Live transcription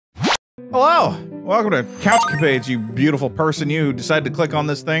Hello! Welcome to CouchCapades, you beautiful person. You decided to click on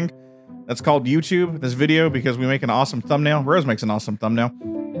this thing that's called YouTube, this video, because we make an awesome thumbnail. Rose makes an awesome thumbnail.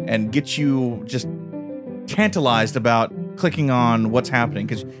 And get you just tantalized about clicking on what's happening,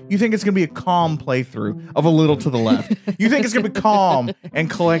 because you think it's going to be a calm playthrough of A Little to the Left. You think it's going to be calm and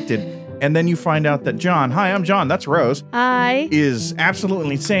collected. And then you find out that John, hi, I'm John, that's Rose. Hi. Is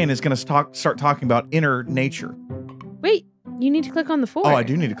absolutely insane, is going to start talking about inner nature. Wait. You need to click on the 4. Oh, I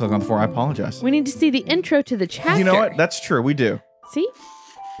do need to click on the 4. I apologize. We need to see the intro to the chapter. You know what? That's true. We do. See?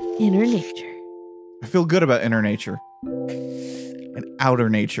 Inner nature. I feel good about inner nature. And outer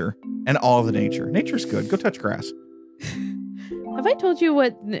nature. And all the nature. Nature's good. Go touch grass. Have I told you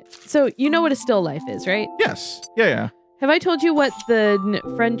what... So, you know what a still life is, right? Yes. Yeah. Have I told you what the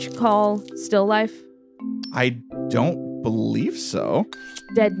French call still life? I don't believe so.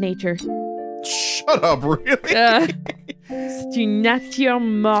 Dead nature. Shut up, really? C'est une nature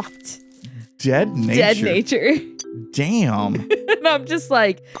morte. Dead nature. Dead nature. Damn. And I'm just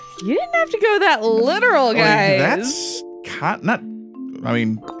like, you didn't have to go that literal, guys. That's not, I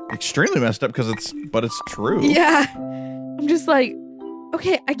mean, extremely messed up but it's true. Yeah. I'm just like,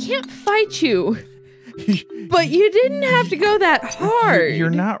 okay, I can't fight you. But you didn't have to go that hard. You're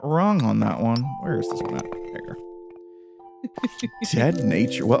not wrong on that one. Where is this one at? There you go. Dead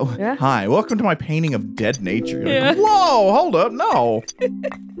nature. Well, yeah. Hi, welcome to my painting of dead nature. Yeah. Like, whoa, hold up, no.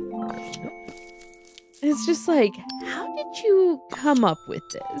 It's just like, how did you come up with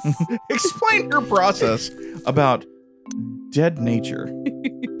this? Explain your process about dead nature.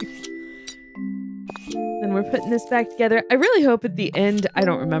 And we're putting this back together. I really hope at the end, I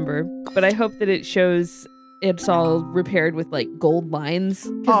don't remember, but I hope that it shows it's all repaired with like gold lines.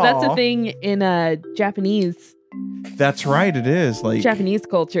 Because that's a thing in Japanese. That's right, it is. Like Japanese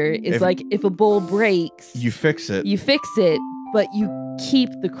culture is like if a bowl breaks, you fix it. You fix it, but you keep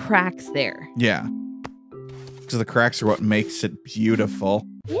the cracks there. Yeah. Because the cracks are what makes it beautiful.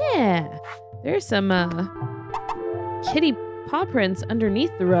 Yeah. There's some kitty paw prints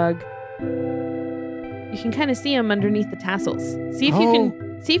underneath the rug. You can kind of see them underneath the tassels. See if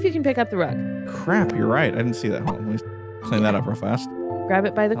you can pick up the rug. Crap, you're right. I didn't see that. Hold on, let me clean that up real fast. Grab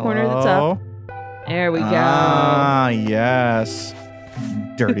it by the corner that's up. There we go. Ah, yes.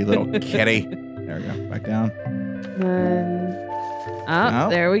 Dirty little kitty. There we go. Back down.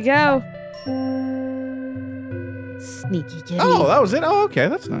 There we go. Sneaky kitty. Oh, that was it? Oh, okay.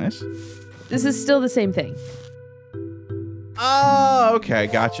 That's nice. This is still the same thing. Oh, okay.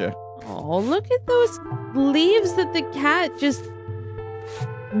 Gotcha. Oh, look at those leaves that the cat just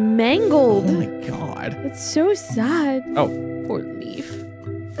mangled. Oh, my God. It's so sad. Oh. Poor leaf.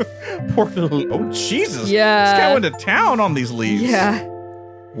 Poor little... Oh, Jesus. Yeah. This guy went to town on these leaves. Yeah.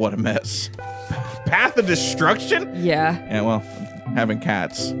 What a mess. Path of destruction? Yeah. Yeah, well, having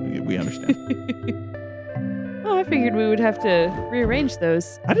cats, we understand. Oh, I figured we would have to rearrange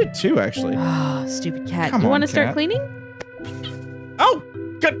those. I did too, actually. Oh, stupid cat. Come you on, want to start cat. cleaning? Oh,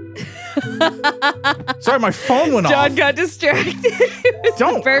 good. Sorry, my phone went off. John got distracted. It was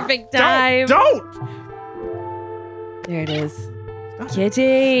the perfect time. Don't. There it is.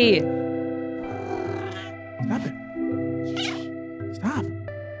 Kitty. Stop it. Stop.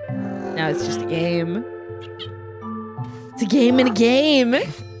 Now it's just a game. It's a game in a game.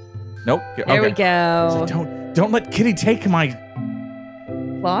 Nope. There we go. Don't let Kitty take my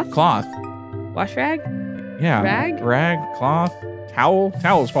cloth. Wash rag? Yeah. Rag, cloth, towel.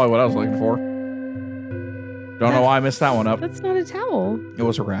 Towel is probably what I was looking for. Don't know why I messed that one up. That's not a towel. It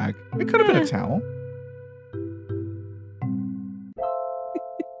was a rag. It could have been a towel.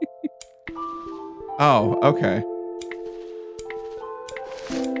 Oh, okay.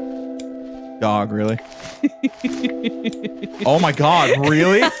 Dog, really? Oh my God,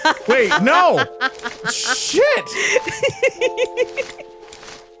 really? Wait, no! Shit!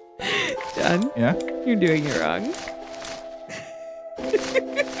 John? Yeah? You're doing it wrong.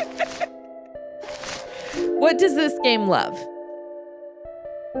 What does this game love?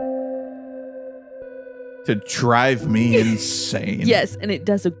 To drive me insane. Yes, and it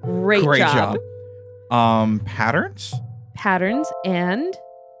does a great job. Patterns? Patterns and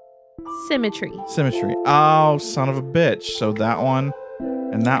symmetry. Symmetry. Oh, son of a bitch. So that one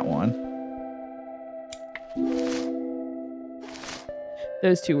and that one.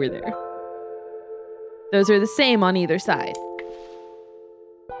 Those two were there. Those are the same on either side.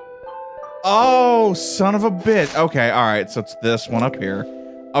 Oh, son of a bitch. Okay, all right. So it's this one up here.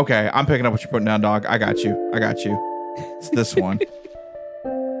 Okay, I'm picking up what you're putting down, dog. I got you. It's this one.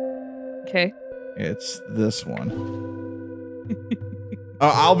 Okay. It's this one.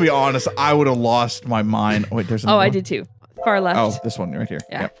 I'll be honest. I would have lost my mind. Oh, wait, there's another I one? did too. far left. Oh, this one right here.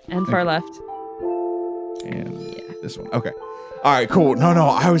 Yeah, Yep. and far left. And Yeah. this one. Okay. All right, cool. No,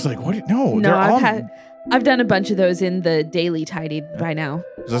 I was like, what? No, No, I've done a bunch of those in the daily tidied by now.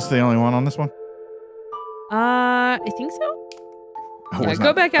 Is this the only one on this one? I think so. Yeah,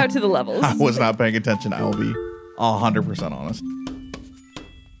 go back out to the levels. I was not paying attention. I will be 100% honest.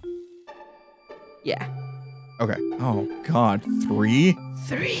 Yeah. Okay. Oh, God. 3?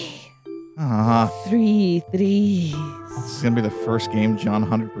 3. Uh-huh. 3 threes. This is going to be the first game John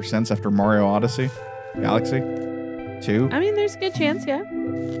 100% after Mario Odyssey. Galaxy. 2. I mean, there's a good chance, yeah.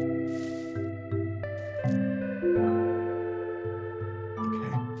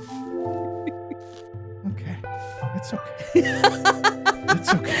 Okay. It's okay.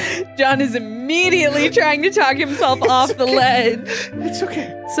 It's okay. John is immediately trying to talk himself off the ledge. It's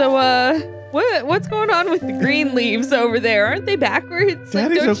okay. So, what's going on with the green leaves over there? Aren't they backwards?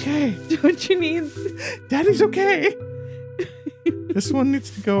 Daddy's okay. Don't you need... Daddy's okay. This one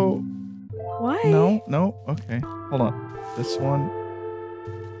needs to go... Why? No. Okay. Hold on. This one.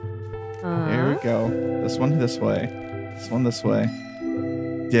 There we go. This one this way. This one this way.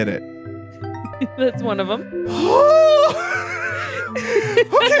 Did it. That's one of them.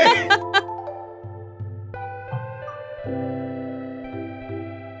 Okay.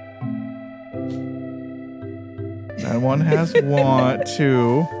 That one has 1,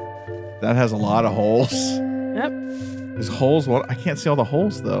 2. That has a lot of holes. Yep. There's holes. What? I can't see all the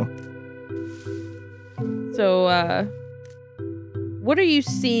holes though. So, what are you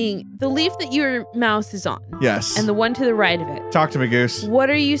seeing? The leaf that your mouse is on. Yes. And the one to the right of it. Talk to me, Goose. What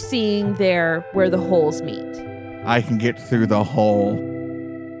are you seeing there where the holes meet? I can get through the hole.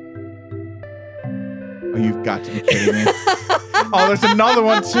 Oh, you've got to be kidding me. Oh, there's another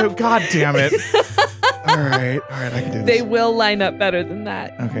one too. God damn it. All right, I can do this. They will line up better than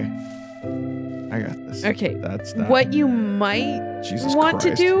that. Okay. I got this. Okay. That's not... What you might Jesus want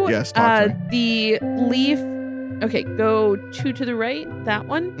Christ. to do, yes, talk to me. the leaf, okay, go 2 to the right, that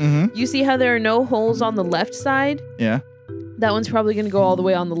one. Mm-hmm. You see how there are no holes on the left side? Yeah. That one's probably going to go all the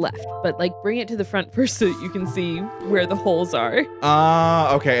way on the left, but like bring it to the front first so that you can see where the holes are.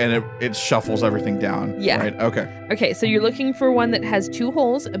 Okay, and it shuffles everything down. Yeah. Right, okay. Okay, so you're looking for one that has 2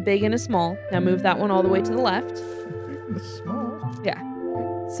 holes, a big and a small. Now move that one all the way to the left. It's small. Yeah.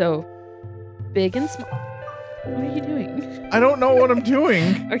 So big and small. What are you doing? I don't know what I'm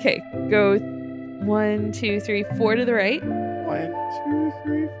doing. Okay, go 1, 2, 3, 4 to the right. 1, 2,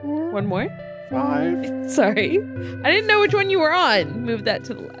 3, 4. One more. 5. Sorry. I didn't know which one you were on. Move that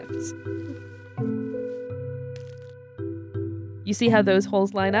to the left. You see how those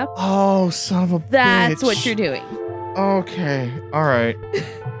holes line up? Oh, son of a That's bitch. what you're doing. Okay. All right.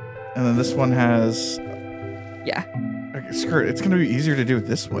 And then this one has... Yeah. Okay, screw it. It's going to be easier to do it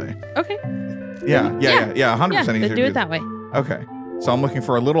this way. Okay. Yeah. 100% Yeah, easier then do it that way. Okay. So I'm looking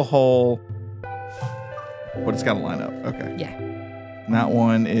for a little hole, but it's got to line up. Okay. Yeah. And that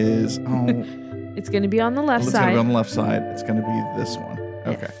one is... Oh... It's going to be on the left It's side. going to be on the left side. It's going to be this one.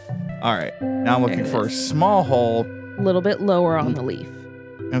 Okay. All right. Now I'm looking for a small hole. A little bit lower on the leaf.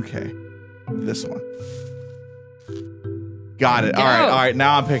 Okay. This one. Got it. Go. All right.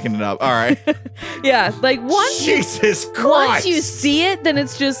 Now I'm picking it up. All right. Yeah. Like once Jesus Christ. Once you see it, then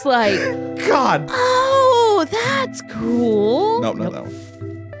it's just like, God. Oh, that's cool. Nope, not that one.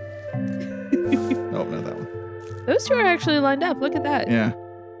 Nope, not that one. Those 2 are actually lined up. Look at that. Yeah.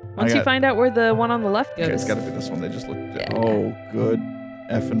 Once you find out where the one on the left goes. Okay, it's got to be this one. They just looked. Yeah. Oh, good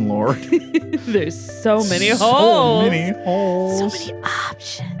effing Lord. There's so many holes. So many holes. So many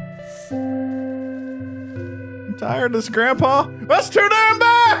options. I'm tired of this, Grandpa. That's too damn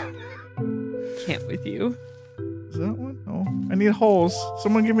bad. Can't with you. Is that one? No. I need holes.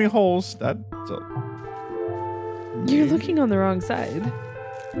 Someone give me holes. You're looking on the wrong side.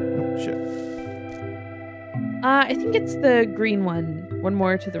 Oh, shit. I think it's the green one. One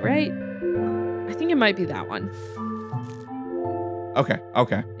more to the right. I think it might be that one. Okay.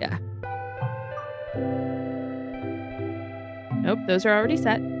 Yeah. Nope, those are already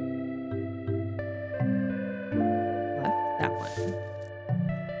set. Left, that one.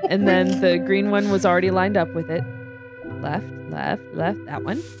 And then the green one was already lined up with it. Left, that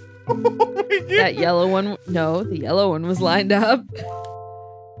one. That yellow one, no, the yellow one was lined up.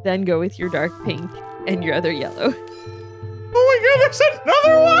 Then go with your dark pink and your other yellow. Oh my God, there's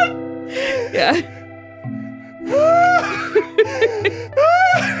another one! Yeah.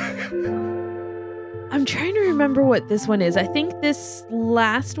 I'm trying to remember what this one is. I think this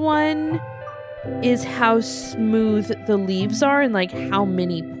last one is how smooth the leaves are and like how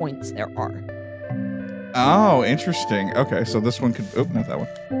many points there are. Oh, interesting. Okay, so this one could... Oh, not that one.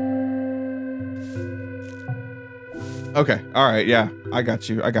 Okay. All right. Yeah. I got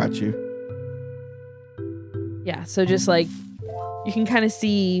you. I got you. Yeah. So just like you can kind of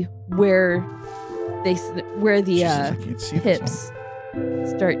see where the Jesus, I can't see this pips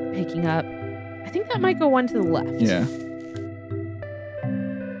start picking up. I think that might go one to the left. Yeah.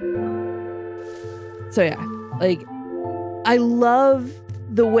 So yeah, like I love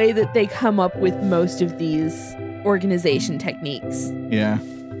the way that they come up with most of these organization techniques. Yeah.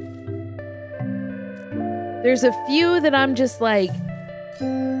 There's a few that I'm just like,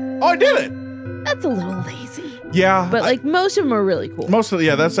 oh, I did it. That's a little lazy. Yeah. But like most of them are really cool. Most of the,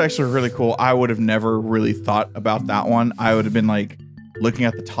 yeah, that's actually really cool. I would have never really thought about that one. I would have been like looking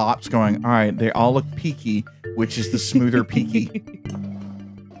at the tops going, all right, they all look peaky, which is the smoother peaky.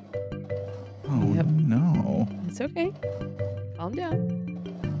 Oh, Yep. no. It's okay. Calm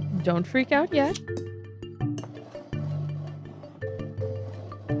down. Don't freak out yet.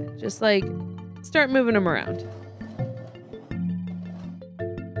 Just like start moving them around.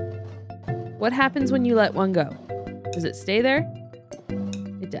 What happens when you let one go? Does it stay there?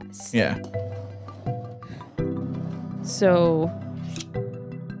 It does. Yeah. So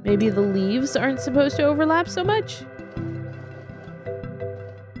maybe the leaves aren't supposed to overlap so much?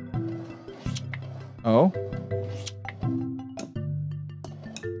 Oh.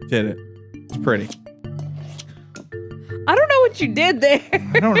 Did it. It's pretty. I don't know what you did there.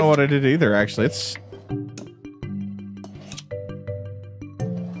 I don't know what I did either, actually. It's...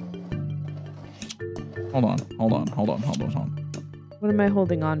 Hold on. What am I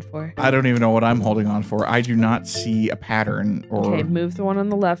holding on for? I don't even know what I'm holding on for. I do not see a pattern or... Okay, move the one on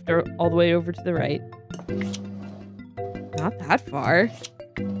the left or all the way over to the right. Not that far.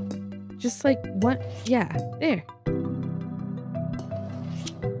 Just like what? Yeah, there.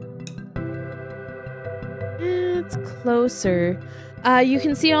 It's closer. You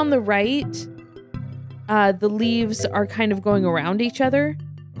can see on the right, the leaves are kind of going around each other.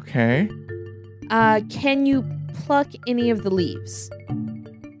 Okay. Can you pluck any of the leaves?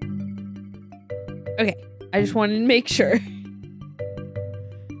 Okay, I just wanted to make sure.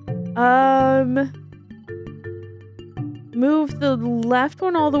 Move the left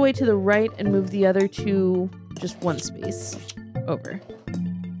one all the way to the right and move the other two just one space over.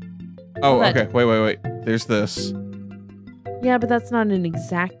 Oh, But- okay. Wait. There's this. Yeah, but that's not an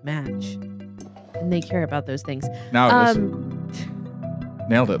exact match. And they care about those things. Now it is.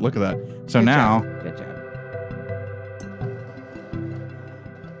 Nailed it. Look at that. So Good now... job. Good job.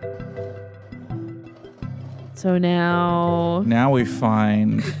 So now... Now we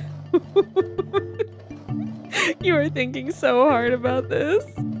find... You are thinking so hard about this.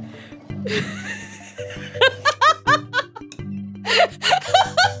 Okay.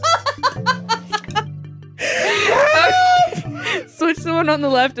 Switch the one on the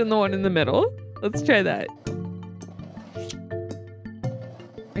left and the one in the middle. Let's try that.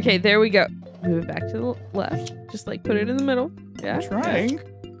 Okay, there we go. Move it back to the left. Just like put it in the middle. Yeah. I'm trying.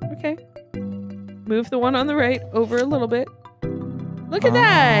 Okay. Move the one on the right over a little bit. Look at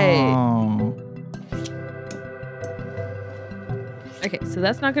that. Oh. Okay, so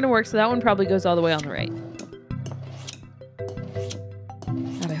that's not going to work. So that one probably goes all the way on the right.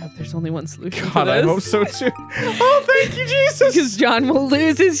 God, I hope there's only one solution God, to I this. hope so too. Oh, thank you, Jesus. Because John will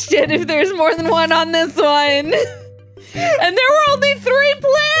lose his shit if there's more than one on this one. And there were only 3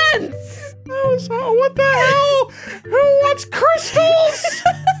 plants. Oh, what the hell? Who wants crystals?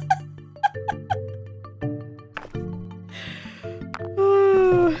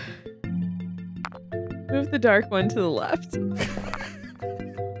 Move the dark one to the left.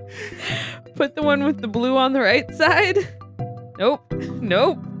 Put the one with the blue on the right side. Nope.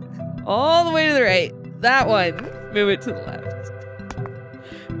 All the way to the right. That one. Move it to the left.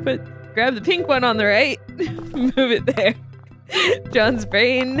 Grab the pink one on the right. Move it there. John's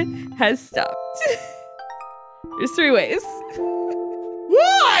brain has stopped. There's 3 ways.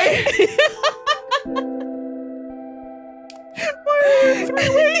 Why? Why are there 3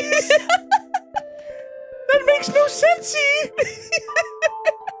 ways? That makes no sense.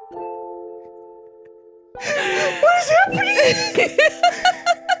 What is happening?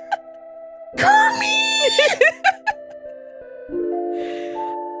 Kermit!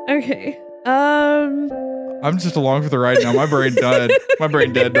 Okay. I'm just along for the ride now. My brain dead. My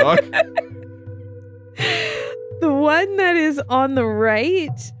brain dead, dog. The one that is on the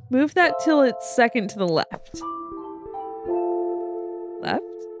right, move that till it's second to the left.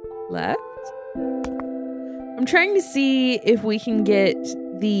 Left. I'm trying to see if we can get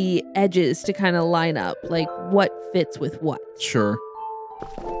the edges to kind of line up, like what fits with what. Sure.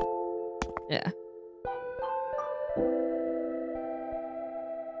 Yeah.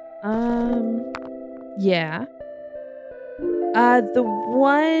 Yeah. The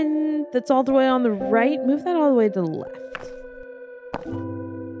one that's all the way on the right, move that all the way to the left.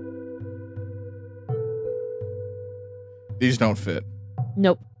 These don't fit.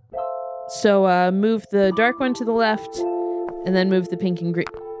 Nope. So move the dark one to the left, and then move the pink and green.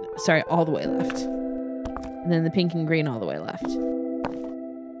 Sorry, all the way left. And then the pink and green all the way left.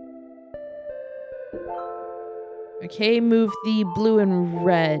 Okay, move the blue and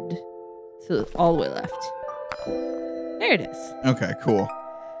red to all the way left. There it is. Okay, cool.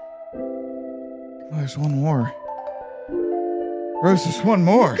 Oh, there's one more. Rose, there's one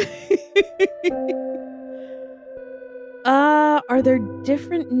more. Are there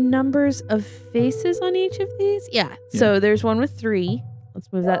different numbers of faces on each of these? Yeah. So there's one with 3. Let's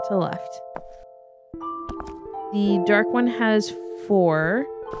move that to the left. The dark one has 4.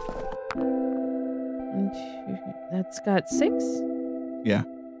 1, 2, that's got 6. Yeah.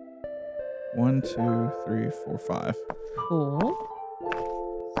 1, 2, 3, 4, 5. Cool.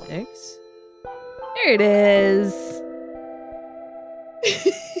 6. There it is.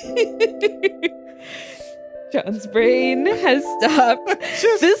 John's brain has stopped.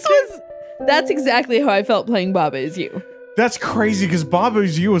 That's exactly how I felt playing Baba Is You. That's crazy because Baba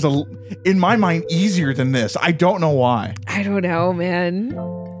Is You was, in my mind, easier than this. I don't know why. I don't know, man.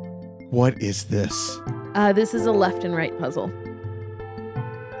 What is this? This is a left and right puzzle.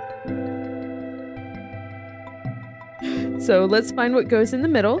 So let's find what goes in the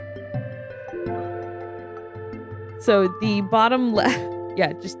middle. So the bottom left,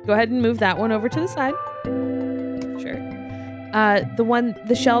 yeah, just go ahead and move that one over to the side. Sure.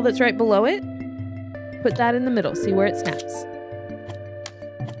 The shell that's right below it, put that in the middle. See where it snaps.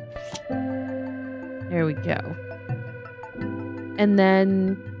 There we go. And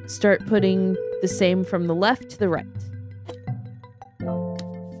then start putting the same from the left to the right.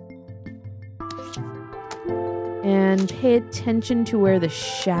 And pay attention to where the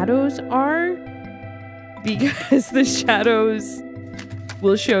shadows are, because the shadows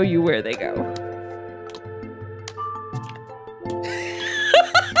will show you where they go.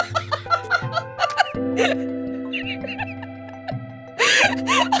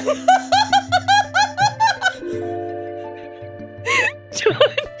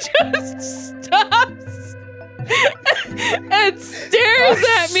 John just stops and stares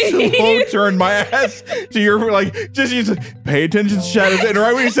at me. Slow turned my ass to your, like, you said, pay attention to shadows. And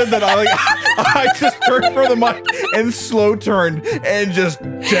right when you said that, I just turned for the mic and slow turned and just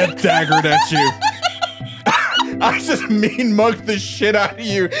death daggered at you. I just mean mugged the shit out of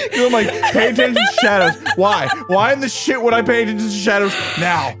you. I'm like, pay attention to shadows. Why? Why in the shit would I pay attention to shadows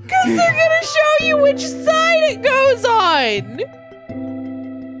now? Because they're gonna show you which side it goes on.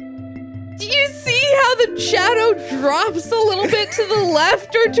 Do you see how the shadow drops a little bit to the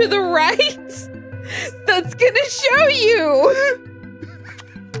left or to the right? That's gonna show you.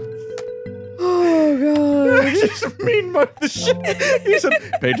 Oh, God. I just mean mugged the shit. He said,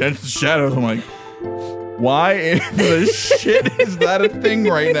 pay attention to shadows. I'm like, why in the shit is that a thing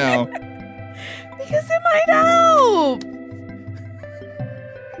right now? Because it might help.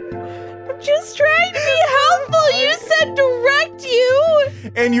 I'm just trying to be helpful. You said direct you.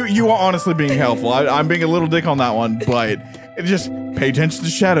 And you are honestly being helpful. I'm being a little dick on that one, but it just pay attention to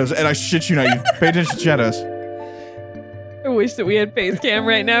shadows. And I shit you not, you pay attention to shadows. I wish that we had face cam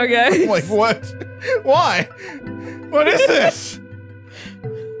right now, guys. I'm like, what? Why? What is this?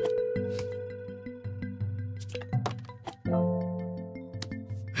 No,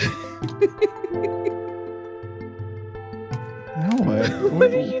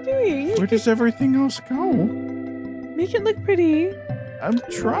 what are you doing? Where does everything else go? Make it look pretty. I'm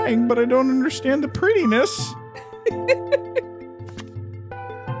trying, but I don't understand the prettiness.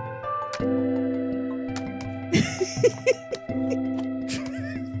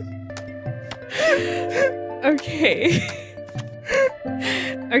 Okay.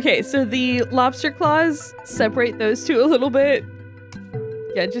 Okay, so the lobster claws, separate those two a little bit.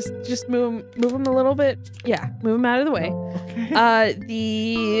 Yeah, just move them a little bit. Yeah, move them out of the way. Okay.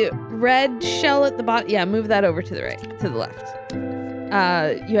 The red shell at the bottom. Yeah, move that over to the right, to the left.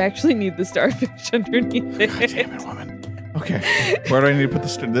 You actually need the starfish underneath it. God damn it, woman. Okay, where do I need to put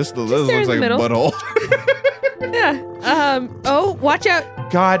this? This looks like a butthole. Yeah. Oh, watch out.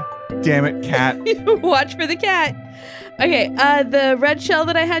 God damn it, cat. Watch for the cat. Okay. The red shell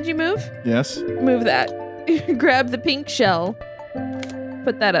that I had you move. Yes. Move that. Grab the pink shell.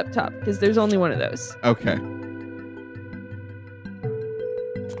 Put that up top because there's only one of those. Okay.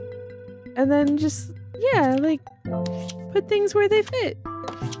 And then just, yeah, like, put things where they fit.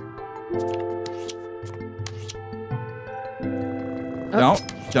 Don't.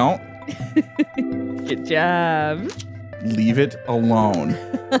 Good job. Leave it alone.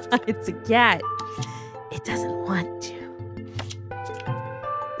 It's a cat. It doesn't want to.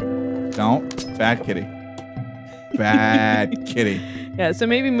 Don't. Bad kitty. Bad kitty. Yeah, so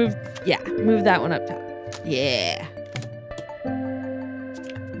maybe move that one up top. Yeah.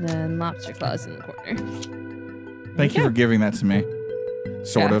 And then lobster claws in the corner. Thank you for giving that to me.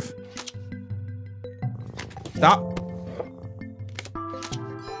 Sort of. Stop.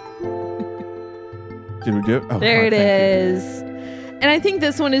 Did we do it? Oh, there it is. And I think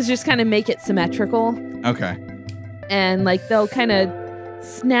this one is just kind of make it symmetrical. Okay. And like they'll kind of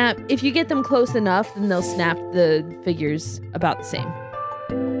snap. If you get them close enough, then they'll snap the figures about the same.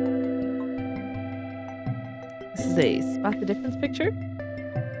 This is a spot the difference picture.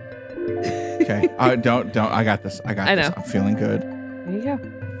 Okay. Don't. I got this. I got this. I'm feeling good. There you go.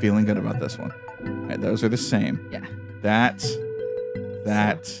 Feeling good about this one. All right, those are the same. Yeah. That.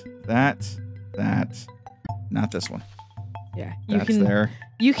 Not this one. Yeah. That's there.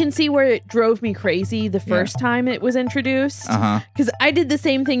 You can see where it drove me crazy the first time it was introduced. Because I did the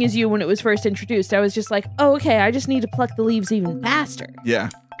same thing as you when it was first introduced. I was just like, oh, okay, I just need to pluck the leaves even faster. Yeah.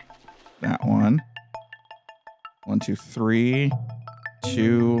 That one. 1, 2, 3.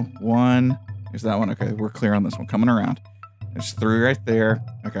 2, 1. Here's that one. Okay, we're clear on this one. Coming around. There's 3 right there.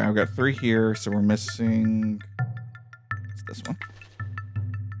 Okay, I've got 3 here, so we're missing. It's this one.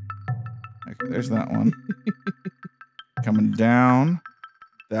 Okay, there's that one. Coming down.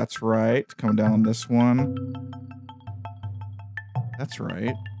 That's right. Coming down on this one. That's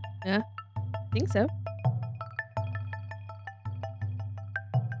right. Yeah, I think so.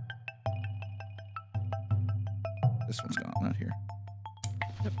 This one's gone, not here.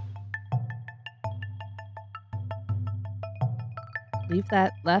 Yep. Leave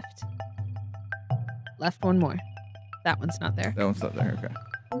that left. Left one more. That one's not there. That one's not there, okay.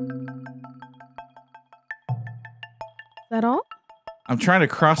 Is that all? I'm trying to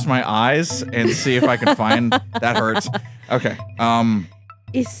cross my eyes and see if I can find. That hurts. Okay.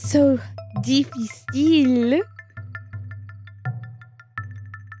 It's so difficile.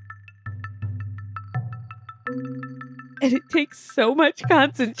 And it takes so much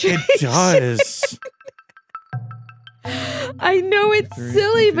concentration. It does. I know it's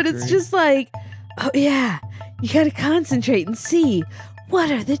silly, but it's just like, oh yeah, you gotta concentrate and see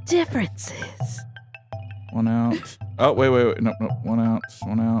what are the differences. One out. Oh, wait. No. One out.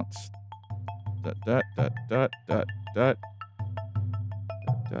 Dot.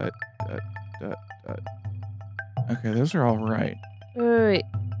 Okay, those are all right. Wait.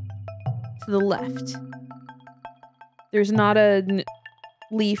 To the left. There's not a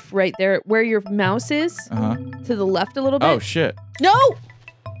leaf right there. Where your mouse is? Uh-huh. To the left a little bit? Oh, shit. No!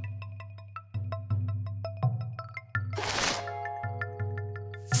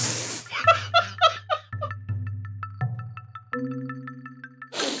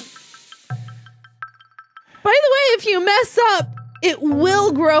 By the way, if you mess up, it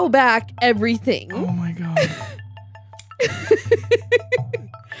will grow back everything. Oh, my God.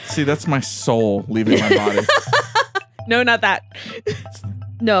 See, that's my soul leaving my body. No, not that.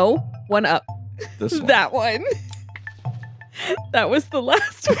 No, one up. This one. That one. That was the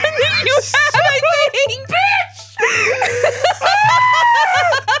last one that you had, I think.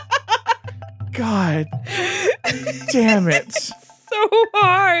 Bitch! God. Damn it. So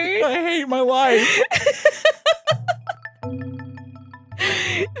hard. I hate my life.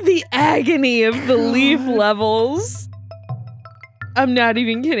 The agony of the leaf levels. I'm not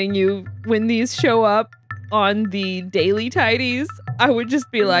even kidding you. When these show up on the daily tidies, I would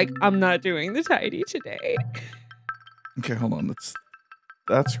just be like, I'm not doing the tidy today. Okay, hold on.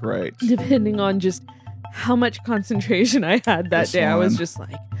 That's right. Depending on just how much concentration I had that day, I was just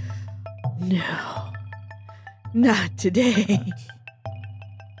like, no, not today.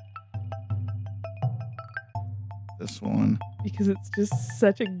 This one. Because it's just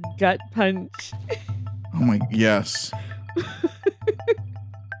such a gut punch. Oh my, yes.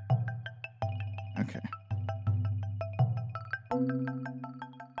 Okay.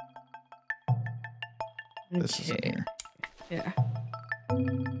 This is in here. Yeah.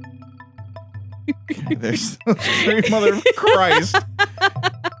 Okay, there's the mother of Christ.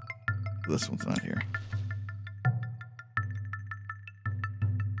 This one's not here.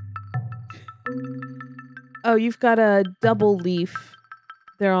 Oh, you've got a double leaf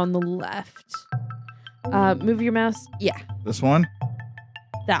there on the left. Move your mouse. Yeah. This one?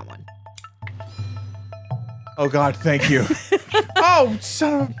 That one. Oh, God, thank you. Oh,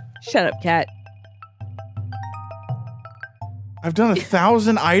 son of a... Shut up, cat. I've done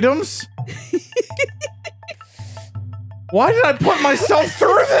 1,000 items? Why did I put myself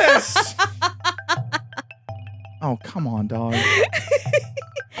through this? Oh, come on, dog.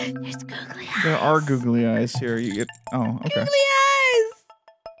 There's googly eyes. There are googly eyes here. You get. Oh, okay. Googly eyes.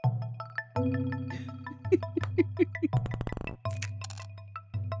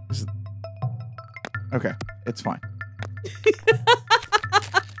 Okay, it's fine.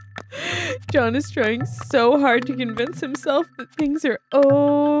 John is trying so hard to convince himself that things are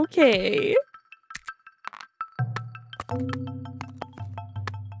okay.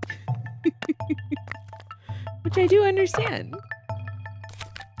 Which I do understand.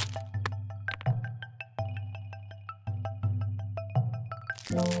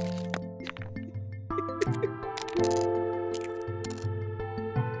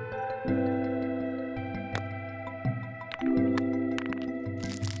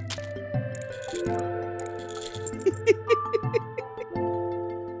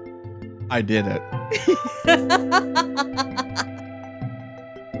 I did it.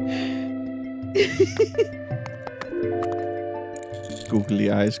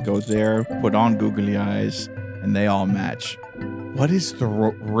 Googly eyes go there, put on googly eyes, and they all match. What is the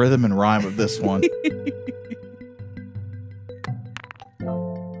rhythm and rhyme of this one?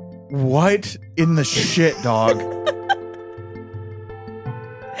 What in the shit, dog?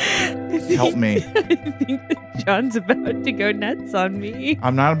 Help me. I think that John's about to go nuts on me.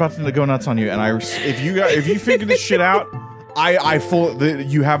 I'm not about to go nuts on you, and if you figure this shit out,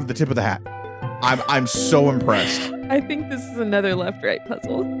 you have the tip of the hat. I'm so impressed. I think this is another left-right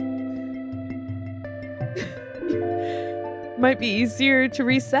puzzle. Might be easier to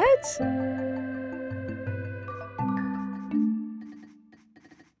reset.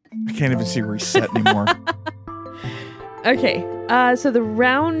 I can't even see reset anymore. Okay, so the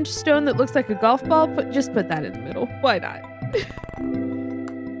round stone that looks like a golf ball, just put that in the middle. Why not?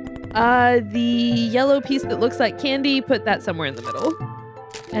 The yellow piece that looks like candy, put that somewhere in the middle.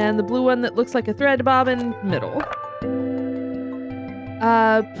 And the blue one that looks like a thread bobbin, middle.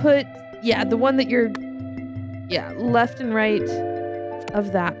 The one that you're, left and right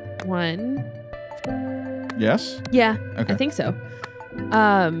of that one. Yes? Yeah, okay. I think so.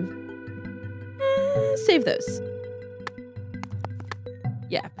 Save those.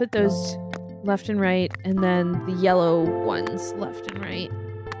 Yeah, put those left and right, and then the yellow ones left and right.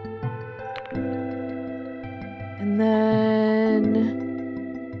 And then...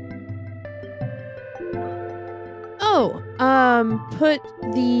 put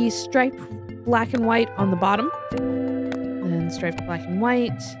the striped black and white on the bottom. Then striped black and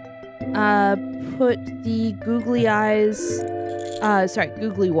white. Put the googly eyes...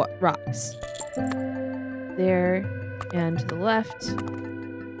 googly rocks. There and to the left.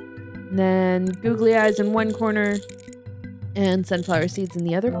 And then googly eyes in one corner and sunflower seeds in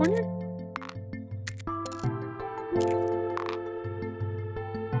the other corner.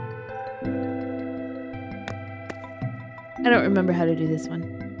 I don't remember how to do this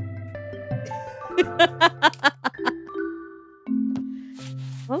one.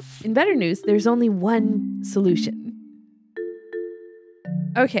 Well, in better news, there's only one solution.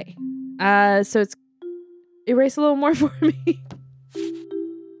 Okay. So it's erase a little more for me.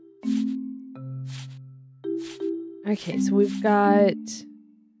 Okay, so we've got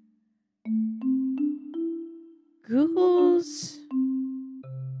Google's.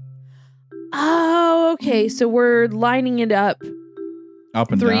 Oh, okay. So we're lining it up. Up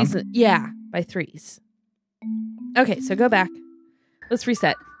and threes, down? Yeah, by threes. Okay, so go back. Let's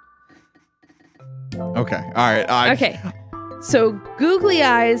reset. Okay. All right. Okay. So googly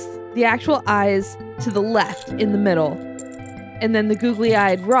eyes, the actual eyes to the left in the middle. And then the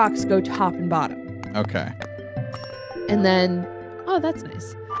googly-eyed rocks go top and bottom. Okay. And then, oh, that's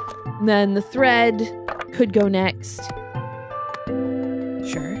nice. And then the thread could go next.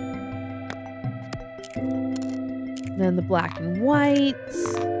 Sure. And then the black and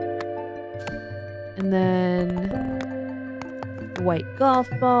whites. And then the white golf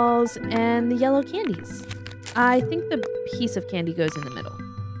balls and the yellow candies. I think the piece of candy goes in the middle.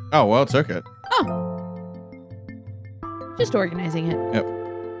 Oh, well, it took it. Oh. Just organizing it. Yep.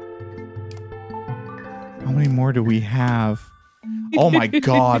 How many more do we have? Oh my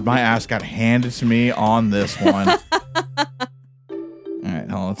God, my ass got handed to me on this one. All right,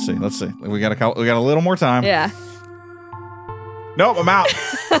 let's see. We got a little more time. Yeah. Nope, I'm out.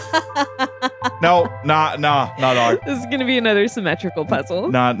 No, nah, dog. This is gonna be another symmetrical puzzle.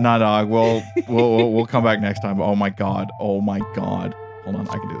 Nah, dog. We'll come back next time. Oh my God. Hold on,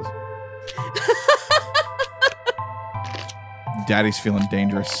 I can do this. Daddy's feeling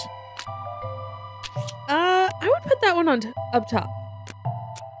dangerous. I would put that one on up top,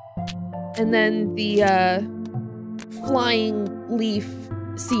 and then the flying leaf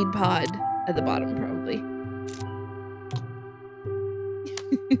seed pod at the bottom, probably.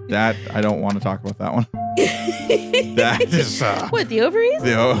 That, I don't want to talk about that one. That is... What, the ovaries?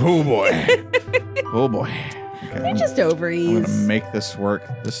 Oh, boy. Oh, boy. Okay, They're just ovaries. I'm going to make this work.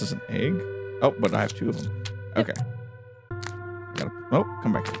 This is an egg. Oh, but I have 2 of them. Okay. Oh,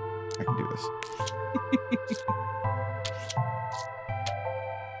 come back here. I can do this.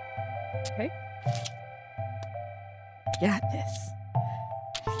 Okay. Got this.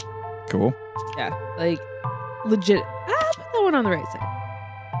 Cool. Yeah, like legit. Put that one on the right side.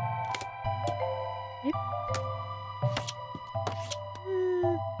 Maybe.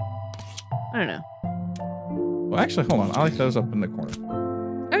 I don't know. Well, actually, hold on. I like those up in the corner.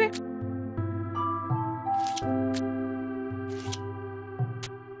 Okay.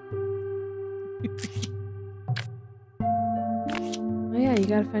 Oh yeah, you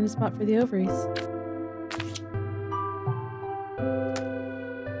gotta find a spot for the ovaries.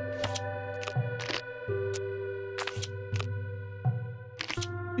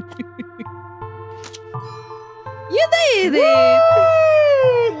 You did it!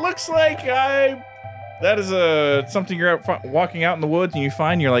 Woo! Looks like that is something you're out walking out in the woods and you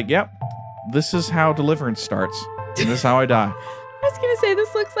find. You're like, yep, this is how deliverance starts. And this is how I die. I was gonna say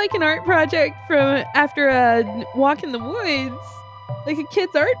this looks like an art project from after a walk in the woods, like a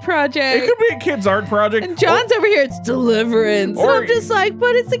kid's art project. It could be a kid's art project. And John's over here, it's deliverance. And I'm just like,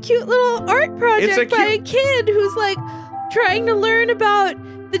 but it's a cute little art project by a kid who's like trying to learn about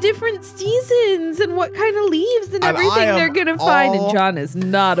the different seasons and what kind of leaves and everything they're gonna find. And John is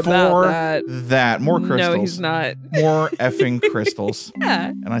not about that. More crystals. No, he's not. More effing crystals. Yeah.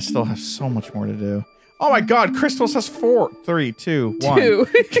 And I still have so much more to do. Oh my God, crystals has 4. 3, 2, 1. 2.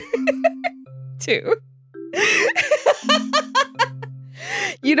 2.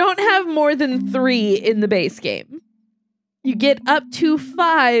 You don't have more than 3 in the base game. You get up to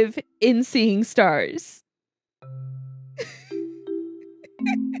 5 in seeing stars.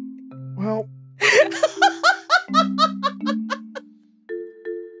 Well,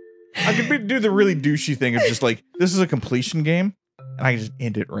 I could do the really douchey thing of just like, this is a completion game, and I can just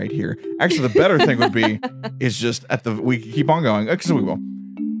end it right here. Actually, the better thing would be is just we keep on going. Because we will.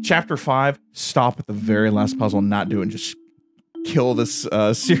 Chapter 5, stop at the very last puzzle, not do it, and just kill this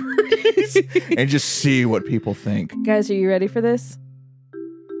series and just see what people think. Guys, are you ready for this?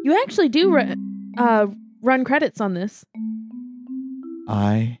 You actually do run credits on this.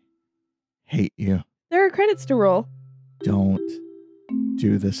 I hate you. There are credits to roll. Don't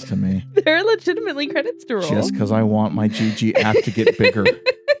do this to me. There are legitimately credits to roll. Just because I want my GG app to get bigger.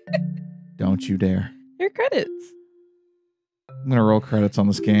 Don't you dare. There are credits. I'm going to roll credits on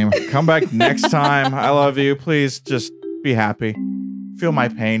this game. Come back next time. I love you. Please just be happy. Feel my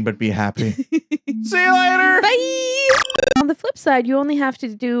pain, but be happy. See you later. Bye. On the flip side, you only have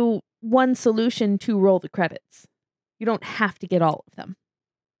to do one solution to roll the credits. You don't have to get all of them.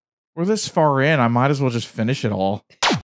 We're this far in. I might as well just finish it all.